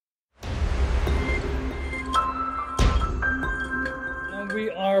We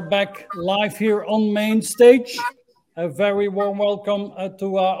are back live here on main stage. A very warm welcome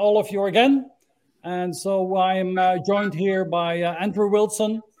to all of you again. And so I'm joined here by Andrew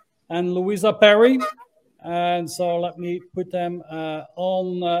Wilson and Louisa Perry. And so let me put them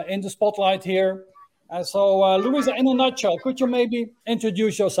in the spotlight here. So Louisa, in a nutshell, could you maybe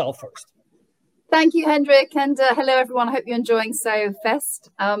introduce yourself first? Thank you, Hendrik, and hello, everyone. I hope you're enjoying SEO Fest.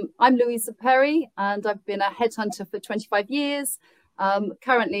 I'm Louisa Perry, and I've been a headhunter for 25 years.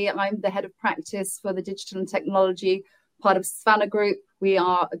 Currently, I'm the head of practice for the digital and technology part of Savannah Group. We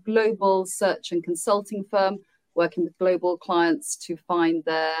are a global search and consulting firm working with global clients to find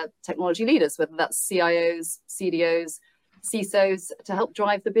their technology leaders, whether that's CIOs, CDOs, CISOs, to help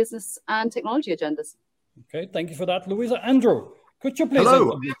drive the business and technology agendas. Okay, thank you for that, Louisa. Andrew, could you please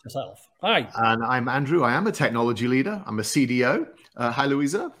introduce yourself? Hi. And I'm Andrew. I am a technology leader. I'm a CDO. Hi,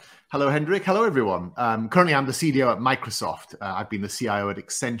 Louisa. Hello, Hendrik. Hello, everyone. Currently, I'm the CDO at Microsoft. I've been the CIO at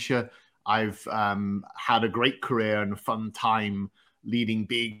Accenture. I've had a great career and a fun time leading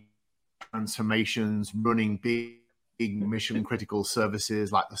big transformations, running big mission-critical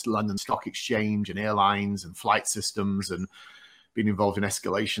services like the London Stock Exchange and airlines and flight systems, and been involved in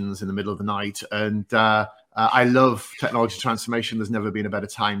escalations in the middle of the night. And I love technology transformation. There's never been a better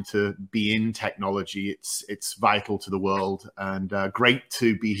time to be in technology. It's vital to the world, and great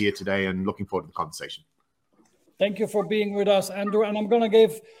to be here today and looking forward to the conversation. Thank you for being with us, Andrew. And I'm going to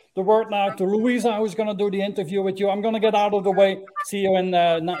give the word now to Louisa, who's going to do the interview with you. I'm going to get out of the way. See you in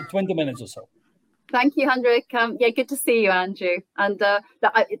 20 minutes or so. Thank you, Hendrik. Good to see you, Andrew. And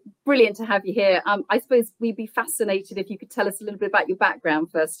brilliant to have you here. I suppose we'd be fascinated if you could tell us a little bit about your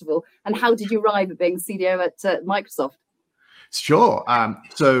background, first of all, and how did you arrive at being CDO at Microsoft? Sure.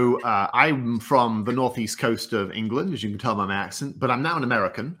 So I'm from the northeast coast of England, as you can tell by my accent, but I'm now an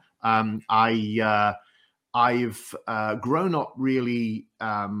American. I've grown up really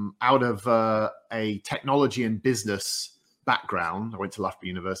out of a technology and business background. I went to Loughborough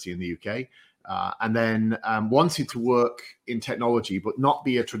University in the UK. And then wanted to work in technology, but not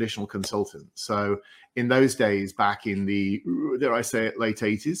be a traditional consultant. So in those days, back in the, dare I say it, late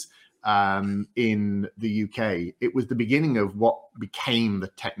 80s, in the UK, it was the beginning of what became the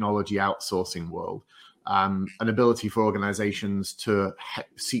technology outsourcing world. An ability for organizations to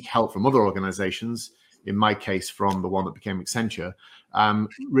seek help from other organizations, in my case, from the one that became Accenture,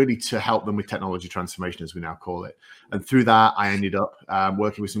 really to help them with technology transformation, as we now call it. And through that, I ended up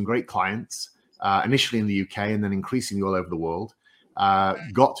working with some great clients, initially in the UK and then increasingly all over the world.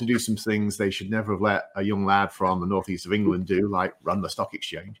 Got to do some things they should never have let a young lad from the northeast of England do, like run the stock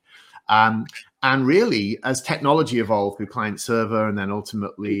exchange. And really, as technology evolved through client server and then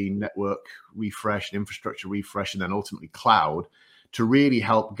ultimately network refresh and infrastructure refresh and then ultimately cloud, to really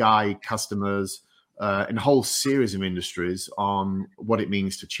help guide customers in a whole series of industries on what it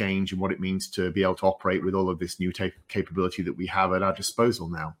means to change and what it means to be able to operate with all of this new capability that we have at our disposal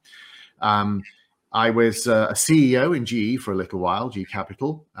now. I was a CEO in GE for a little while, GE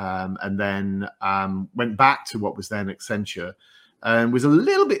Capital, and then went back to what was then Accenture and was a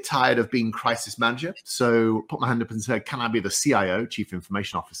little bit tired of being crisis manager. So put my hand up and said, can I be the CIO, Chief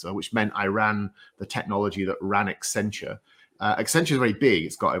Information Officer, which meant I ran the technology that ran Accenture. Accenture is very big.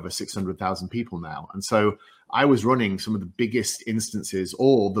 It's got over 600,000 people now. And so I was running some of the biggest instances,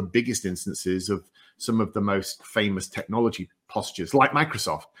 or the biggest instances of some of the most famous technology postures, like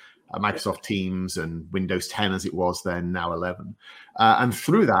Microsoft, Microsoft Teams and Windows 10 as it was then, now 11. And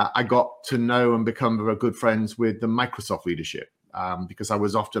through that, I got to know and become very good friends with the Microsoft leadership, because I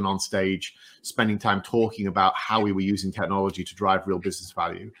was often on stage spending time talking about how we were using technology to drive real business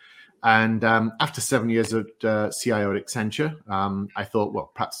value. And after 7 years at CIO at Accenture, I thought,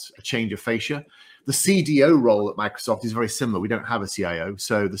 well, perhaps a change of fascia. The CDO role at Microsoft is very similar. We don't have a CIO.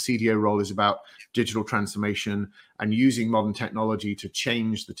 So the CDO role is about digital transformation and using modern technology to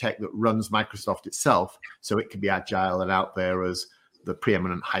change the tech that runs Microsoft itself so it can be agile and out there as the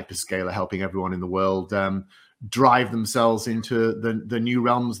preeminent hyperscaler, helping everyone in the world drive themselves into the new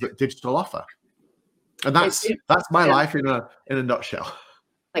realms that digital offer. And that's my life in a nutshell.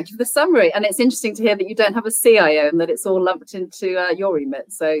 Thank you for the summary. And it's interesting to hear that you don't have a CIO and that it's all lumped into your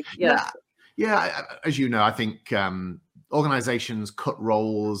remit. So, Yeah, as you know, I think organizations cut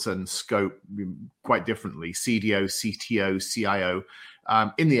roles and scope quite differently. CDO, CTO, CIO.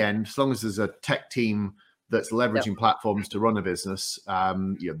 In the end, as long as there's a tech team that's leveraging platforms to run a business,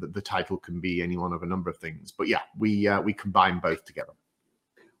 the title can be any one of a number of things. But yeah, we combine both together.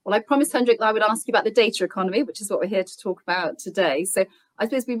 Well, I promised Hendrik that I would ask you about the data economy, which is what we're here to talk about today. So I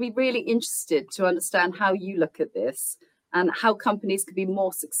suppose we'd be really interested to understand how you look at this and how companies could be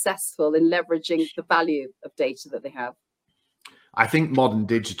more successful in leveraging the value of data that they have. I think modern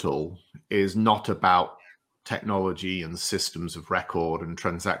digital is not about technology and systems of record and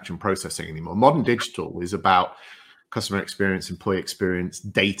transaction processing anymore. Modern digital is about customer experience, employee experience,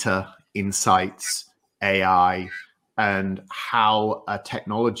 data, insights, AI, and how a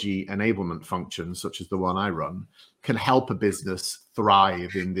technology enablement function, such as the one I run, can help a business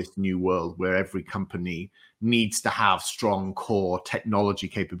thrive in this new world where every company needs to have strong core technology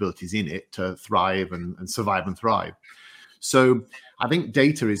capabilities in it to thrive and survive and thrive. So I think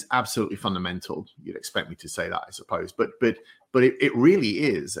data is absolutely fundamental. You'd expect me to say that, I suppose, but it really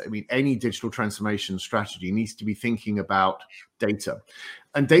is. I mean, any digital transformation strategy needs to be thinking about data,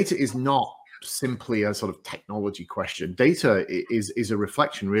 and data is not simply a sort of technology question. Data is a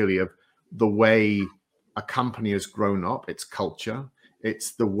reflection, really, of the way a company has grown up, its culture.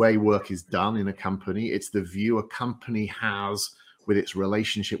 It's the way work is done in a company. It's the view a company has with its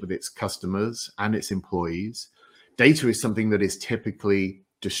relationship with its customers and its employees. Data is something that is typically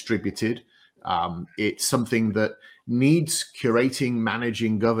distributed. It's something that needs curating,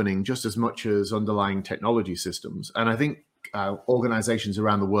 managing, governing just as much as underlying technology systems. And I think organizations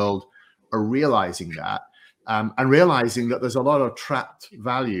around the world are realizing that, and realizing that there's a lot of trapped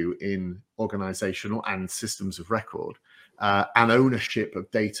value in organizational and systems of record, and ownership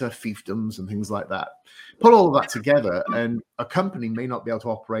of data, fiefdoms, and things like that. Put all of that together, and a company may not be able to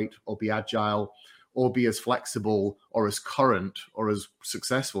operate or be agile or be as flexible or as current or as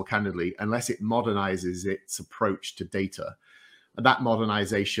successful, candidly, unless it modernizes its approach to data. And that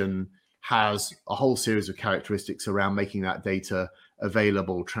modernization has a whole series of characteristics around making that data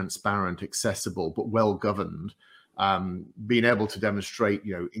available, transparent, accessible, but well governed, being able to demonstrate,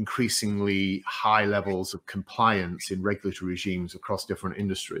 increasingly high levels of compliance in regulatory regimes across different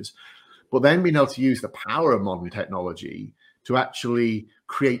industries, but then being able to use the power of modern technology to actually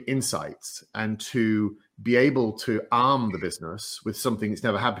create insights and to be able to arm the business with something it's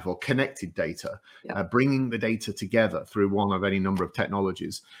never had before, connected data, bringing the data together through one of any number of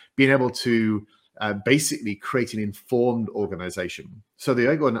technologies, being able to basically create an informed organization. So the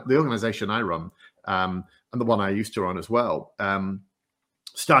organization I run, and the one I used to run as well,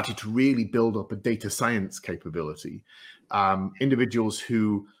 started to really build up a data science capability. Individuals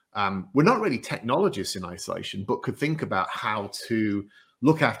who were not really technologists in isolation, but could think about how to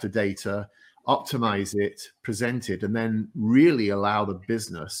look after data, optimize it, present it, and then really allow the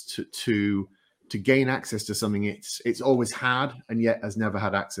business to gain access to something it's always had and yet has never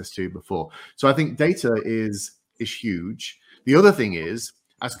had access to before. So I think data is huge. The other thing is,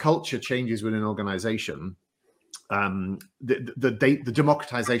 as culture changes within an organization, the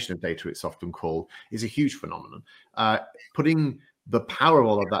democratization of data, it's often called, is a huge phenomenon. Putting the power of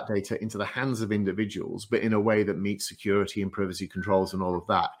all of that data into the hands of individuals, but in a way that meets security and privacy controls and all of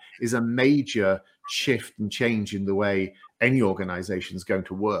that, is a major shift and change in the way any organization is going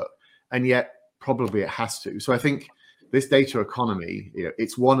to work. And yet, probably it has to. So I think this data economy,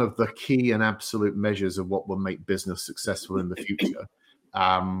 it's one of the key and absolute measures of what will make business successful in the future,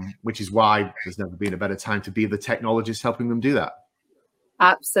 which is why there's never been a better time to be the technologist helping them do that.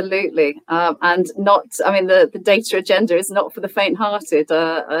 Absolutely. And the data agenda is not for the faint-hearted.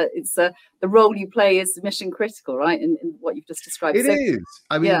 It's the role you play is mission critical, right? In what you've just described. It is.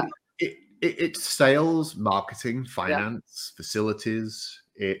 I mean, it's sales, marketing, finance, facilities.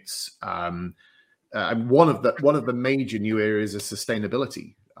 It's one of the major new areas of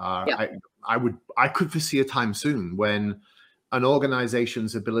sustainability. I could foresee a time soon when an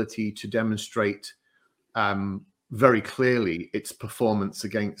organization's ability to demonstrate very clearly its performance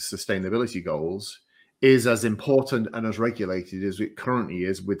against sustainability goals is as important and as regulated as it currently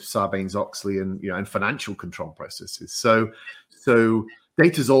is with Sarbanes-Oxley and financial control processes. So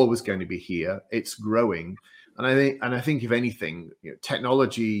data is always going to be here. It's growing, and I think if anything,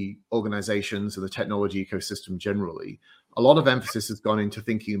 technology organizations and the technology ecosystem generally, a lot of emphasis has gone into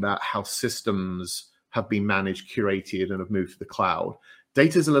thinking about how systems have been managed, curated, and have moved to the cloud.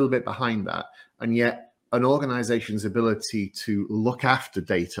 Data is a little bit behind that, and yet an organization's ability to look after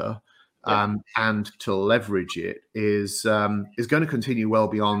data and to leverage it is going to continue well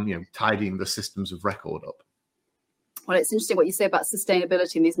beyond tidying the systems of record up. Well, it's interesting what you say about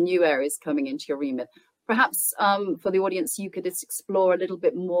sustainability and these new areas coming into your remit. Perhaps for the audience, you could just explore a little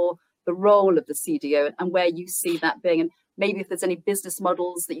bit more the role of the CDO and where you see that being, and maybe if there's any business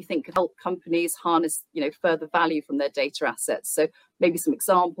models that you think could help companies harness, further value from their data assets. So maybe some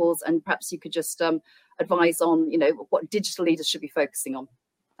examples, and perhaps you could just advise on, what digital leaders should be focusing on.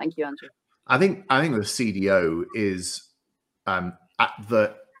 Thank you, Andrew. I think the CDO is at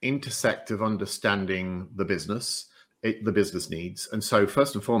the intersect of understanding the business needs, and so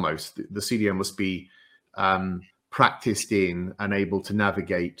first and foremost, the CDO must be practiced in and able to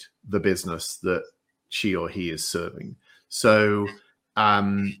navigate the business that she or he is serving. So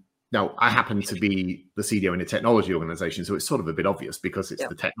now I happen to be the CDO in a technology organization, so it's sort of a bit obvious because it's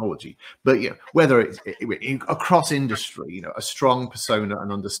the technology. But whether it's across industry, a strong persona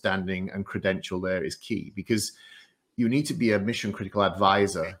and understanding and credential there is key, because you need to be a mission critical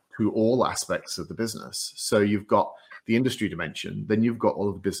advisor to all aspects of the business. So you've got the industry dimension, then you've got all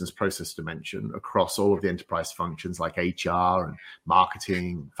of the business process dimension across all of the enterprise functions like HR and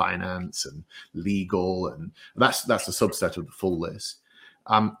marketing, finance and legal, and that's a subset of the full list.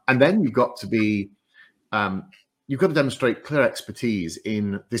 And then you've got to demonstrate clear expertise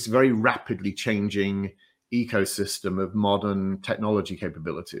in this very rapidly changing ecosystem of modern technology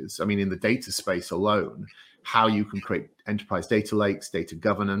capabilities. I mean, in the data space alone, how you can create enterprise data lakes, data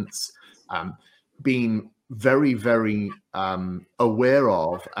governance, being very, very aware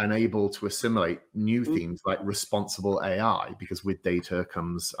of and able to assimilate new themes like responsible AI, because with data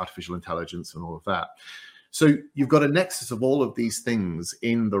comes artificial intelligence and all of that. So you've got a nexus of all of these things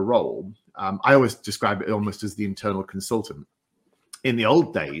in the role. I always describe it almost as the internal consultant. In the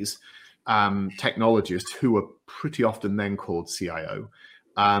old days, technologists, who were pretty often then called CIO,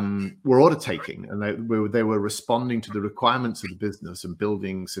 were order taking, and they were responding to the requirements of the business and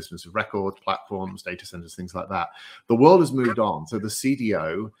building systems of record, platforms, data centers, things like that. The world has moved on. So the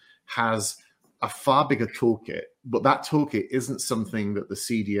CDO has a far bigger toolkit, but that toolkit isn't something that the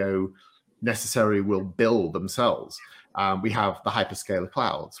CDO necessarily will build themselves. We have the hyperscaler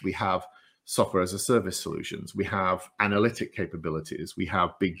clouds, we have software as a service solutions, we have analytic capabilities, we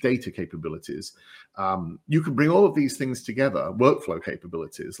have big data capabilities. You can bring all of these things together, workflow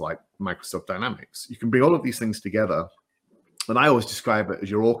capabilities like Microsoft Dynamics. You can bring all of these things together, and I always describe it as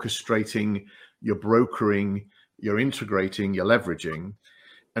you're orchestrating, you're brokering, you're integrating, you're leveraging.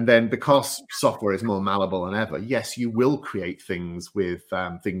 And then, because software is more malleable than ever, yes, you will create things with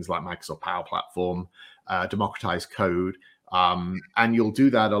things like Microsoft Power Platform, democratized code, and you'll do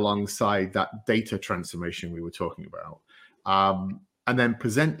that alongside that data transformation we were talking about. And then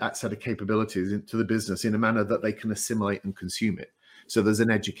present that set of capabilities to the business in a manner that they can assimilate and consume it. So there's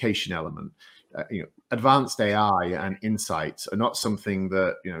an education element. Advanced AI and insights are not something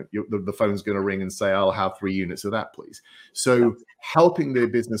that the phone's going to ring and say, "I'll have 3 units of that, please." So helping the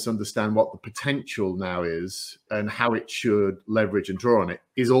business understand what the potential now is and how it should leverage and draw on it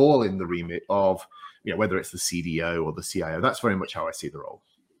is all in the remit of whether it's the CDO or the CIO. That's very much how I see the role.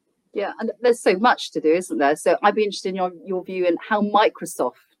 Yeah, and there's so much to do, isn't there? So I'd be interested in your view and how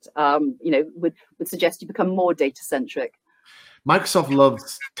Microsoft, would suggest you become more data centric. Microsoft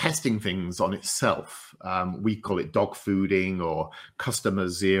loves testing things on itself. We call it dog fooding or customer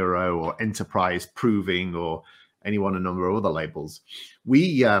zero or enterprise proving or a number of other labels.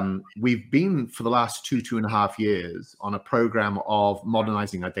 We've been for the last 2.5 years on a program of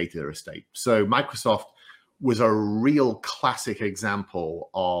modernizing our data estate. So Microsoft was a real classic example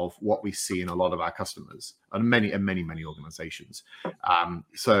of what we see in a lot of our customers and many organizations.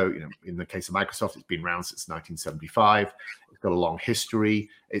 So, in the case of Microsoft, it's been around since 1975. It's got a long history.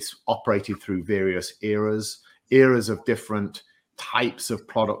 It's operated through various eras of different types of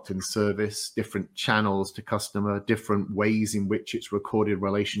product and service, different channels to customer, different ways in which it's recorded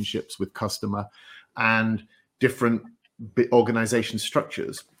relationships with customer, and different organization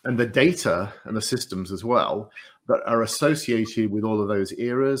structures. And the data and the systems as well that are associated with all of those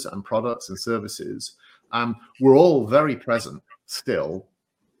eras and products and services were all very present still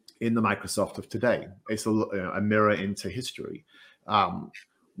in the Microsoft of today. It's a mirror into history.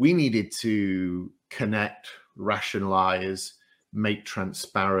 We needed to connect, rationalize, make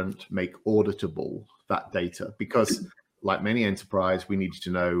transparent, make auditable that data, because like many enterprise, we needed to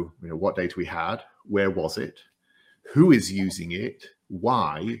know, what data we had, where was it, who is using it,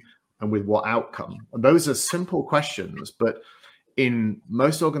 why, and with what outcome. And those are simple questions, but in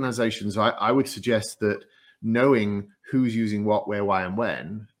most organizations, I would suggest that knowing who's using what, where, why, and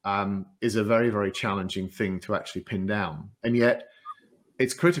when is a very, very challenging thing to actually pin down. And yet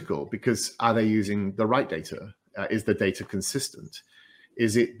it's critical, because are they using the right data? Is the data consistent?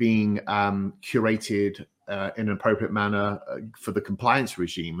 Is it being curated in an appropriate manner for the compliance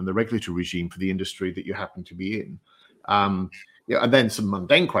regime and the regulatory regime for the industry that you happen to be in? And then some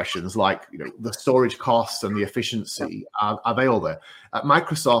mundane questions like, the storage costs and the efficiency, are they all there? At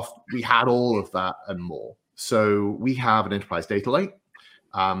Microsoft, we had all of that and more. So we have an enterprise data lake.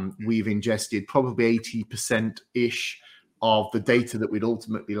 We've ingested probably 80%-ish of the data that we'd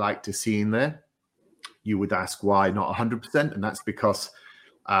ultimately like to see in there. You would ask why not 100%, and that's because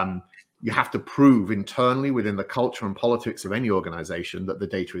you have to prove internally within the culture and politics of any organization that the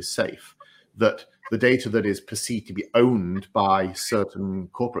data is safe. that the data that is perceived to be owned by certain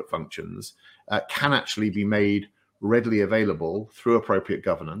corporate functions can actually be made readily available through appropriate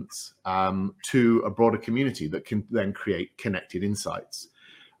governance to a broader community that can then create connected insights.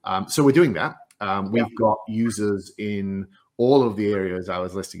 So we're doing that. We've got users in all of the areas I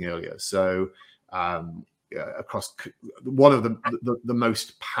was listing earlier. So across one of the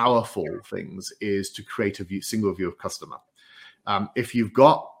most powerful things is to create a single view of customer. If you've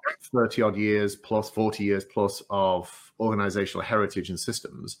got 30 odd years plus 40 years plus of organizational heritage and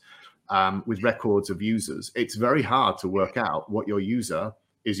systems with records of users, it's very hard to work out what your user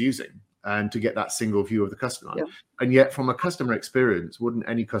is using and to get that single view of the customer. Yeah. And yet from a customer experience, wouldn't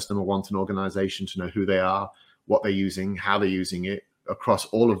any customer want an organization to know who they are, what they're using, how they're using it across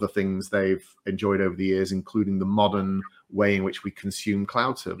all of the things they've enjoyed over the years, including the modern way in which we consume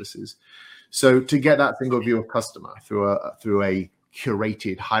cloud services. So to get that single view of customer through a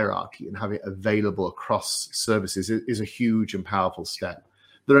curated hierarchy and have it available across services is a huge and powerful step.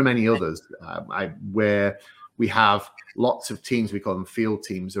 There are many others where we have lots of teams, we call them field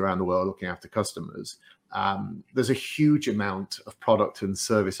teams around the world looking after customers. There's a huge amount of product and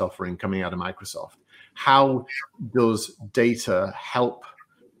service offering coming out of Microsoft. How does data help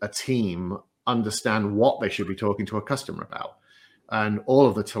a team understand what they should be talking to a customer about? And all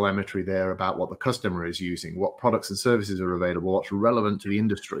of the telemetry there about what the customer is using, what products and services are available, what's relevant to the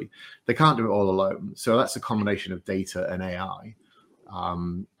industry. They can't do it all alone. So that's a combination of data and AI.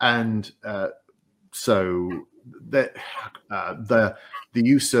 So the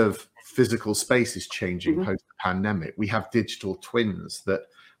use of physical space is changing post-pandemic. We have digital twins that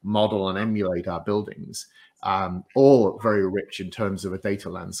model and emulate our buildings, all very rich in terms of a data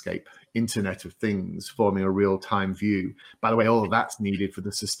landscape, Internet of Things, forming a real-time view. By the way, all of that's needed for the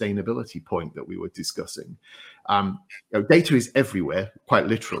sustainability point that we were discussing. Data is everywhere, quite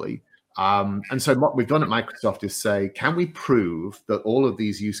literally. And so what we've done at Microsoft is say, can we prove that all of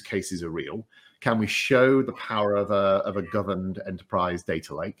these use cases are real? Can we show the power of a governed enterprise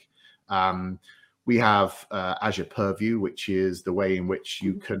data lake? We have Azure Purview, which is the way in which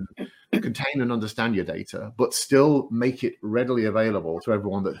you can contain and understand your data, but still make it readily available to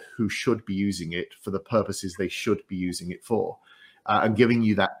everyone who should be using it for the purposes they should be using it for, and giving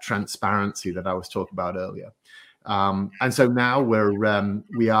you that transparency that I was talking about earlier. And so now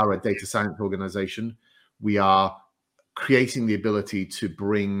we are a data science organization. We are creating the ability to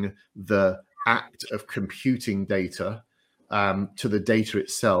bring the act of computing data to the data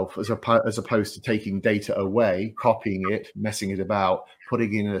itself, as opposed to taking data away, copying it, messing it about,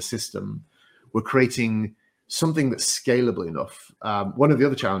 putting it in a system. We're creating something that's scalable enough. One of the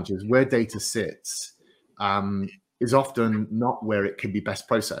other challenges, where data sits, is often not where it can be best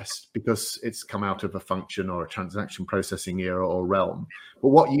processed because it's come out of a function or a transaction processing era or realm. But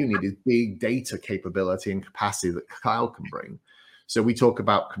what you need is big data capability and capacity that cloud can bring. So we talk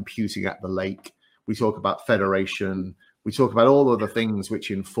about computing at the lake. We talk about federation. We talk about all of the things which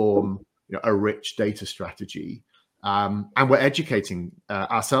inform a rich data strategy. And we're educating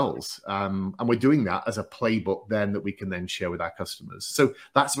ourselves. And we're doing that as a playbook then that we can then share with our customers. So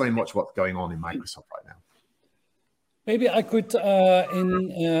that's very much what's going on in Microsoft right now. Maybe I could add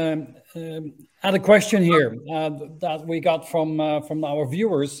a question here that we got from our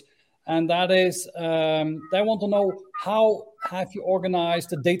viewers, and that is they want to know, how have you organized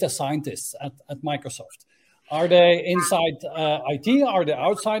the data scientists at Microsoft? Are they inside IT? Are they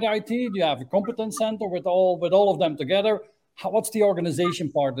outside IT? Do you have a competence center with all of them together? What's the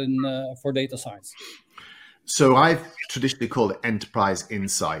organization part for data science? So I've traditionally called it enterprise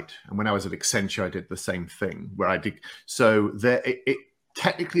insight. And when I was at Accenture, I did the same thing where I did. So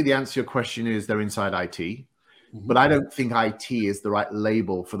technically the answer to your question is they're inside IT, but I don't think IT is the right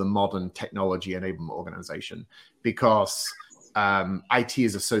label for the modern technology enablement organization, because IT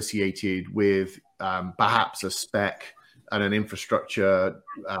is associated with perhaps a spec and an infrastructure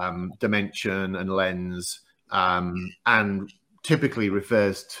dimension and lens, and typically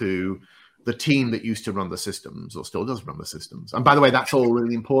refers to the team that used to run the systems or still does run the systems. And by the way, that's all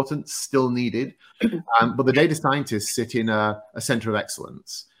really important, still needed. But the data scientists sit in a center of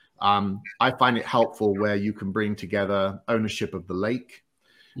excellence. I find it helpful where you can bring together ownership of the lake,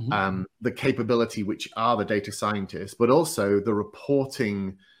 the capability which are the data scientists, but also the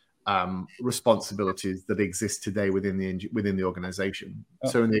reporting responsibilities that exist today within the organization.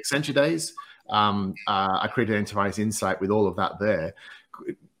 So in the Accenture days, I created Enterprise Insight with all of that there.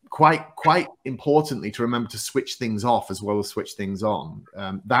 Quite importantly, to remember to switch things off as well as switch things on.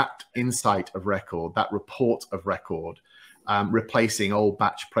 That insight of record, that report of record, replacing old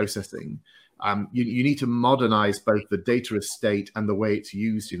batch processing, You need to modernize both the data estate and the way it's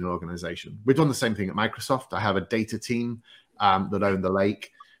used in an organization. We've done the same thing at Microsoft. I have a data team that own the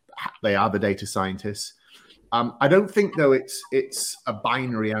lake. They are the data scientists. I don't think, though, it's a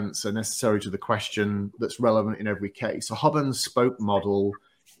binary answer necessary to the question that's relevant in every case. A hub and spoke model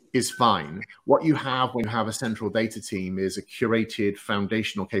is fine. What you have when you have a central data team is a curated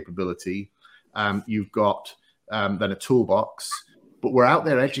foundational capability. You've got then a toolbox, but we're out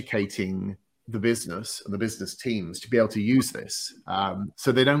there educating the business and the business teams to be able to use this.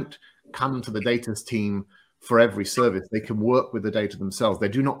 So they don't come to the data team for every service. They can work with the data themselves. They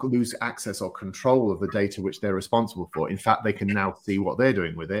do not lose access or control of the data which they're responsible for. In fact, they can now see what they're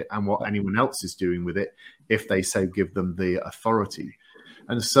doing with it and what anyone else is doing with it if they so give them the authority.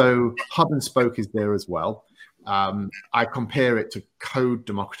 And so hub and spoke is there as well. I compare it to code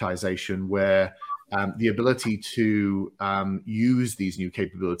democratization, where the ability to use these new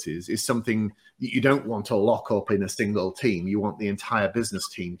capabilities is something that you don't want to lock up in a single team. You want the entire business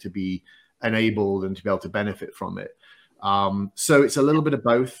team to be enabled and to be able to benefit from it. So it's a little bit of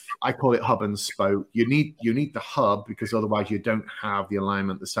both. I call it hub and spoke. You need the hub because otherwise you don't have the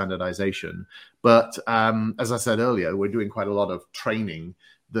alignment, the standardization. But as I said earlier, we're doing quite a lot of training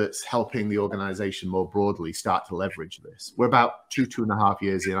that's helping the organization more broadly start to leverage this. We're about 2.5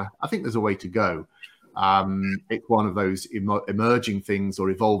 years in. I think there's a way to go. It's one of those emerging things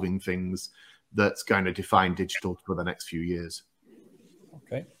or evolving things that's going to define digital for the next few years.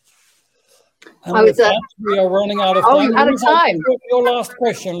 Okay. And with that, we are running out of time. Oh, you're out of time. Your last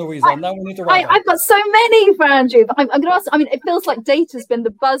question, Louisa, and then we need to wrap up. I've got so many for Andrew, but I'm going to ask, I mean, it feels like data's been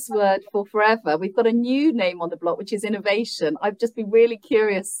the buzzword for forever. We've got a new name on the block, which is innovation. I'd just be really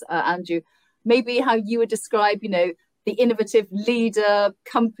curious, Andrew, maybe how you would describe, the innovative leader,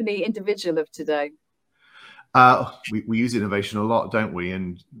 company, individual of today. We use innovation a lot, don't we?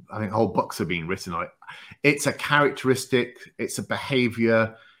 And I think whole books are being written on it. It's a characteristic, it's a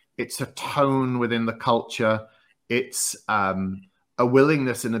behavior, it's a tone within the culture. It's a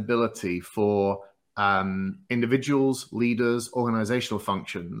willingness and ability for individuals, leaders, organizational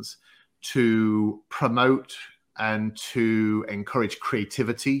functions to promote and to encourage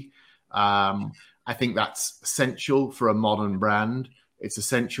creativity. I think that's essential for a modern brand. It's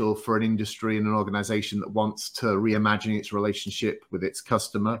essential for an industry and an organization that wants to reimagine its relationship with its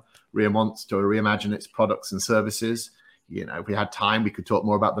customer, wants to reimagine its products and services. If we had time, we could talk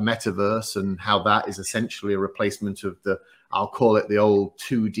more about the metaverse and how that is essentially a replacement of I'll call it the old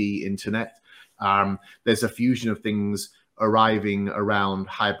 2D internet. There's a fusion of things arriving around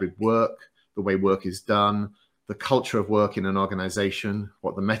hybrid work, the way work is done, the culture of work in an organization,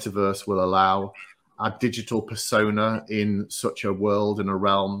 what the metaverse will allow, our digital persona in such a world and a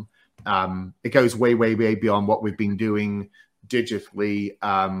realm. It goes way, way, way beyond what we've been doing digitally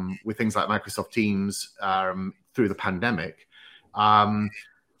with things like Microsoft Teams through the pandemic.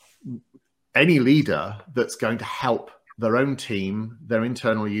 Any leader that's going to help their own team, their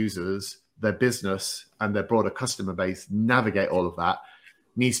internal users, their business, and their broader customer base navigate all of that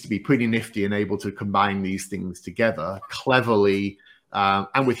needs to be pretty nifty and able to combine these things together cleverly,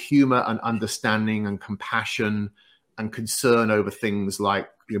 and with humor and understanding and compassion and concern over things like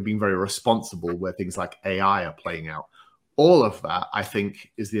being very responsible where things like AI are playing out. All of that, I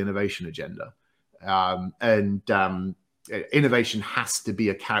think, is the innovation agenda. Innovation has to be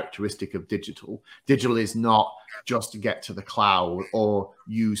a characteristic of digital. Digital is not just to get to the cloud or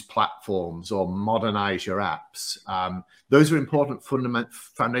use platforms or modernize your apps. Those are important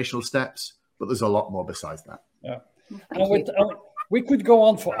foundational steps, but there's a lot more besides that. Yeah. We could go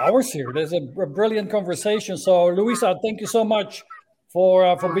on for hours here. There's a brilliant conversation. So, Louisa, thank you so much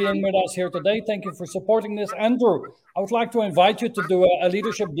for being with us here today. Thank you for supporting this. Andrew, I would like to invite you to do a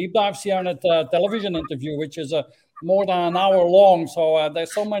leadership deep dive CRNet television interview, which is more than an hour long. So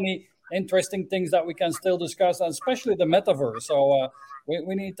there's so many interesting things that we can still discuss, and especially the metaverse. So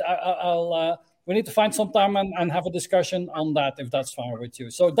we need to find some time and have a discussion on that, if that's fine with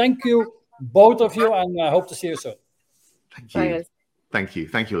you. So thank you, both of you, and I hope to see you soon. Thank you. Thank you.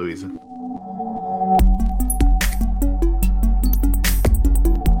 Thank you, Louisa.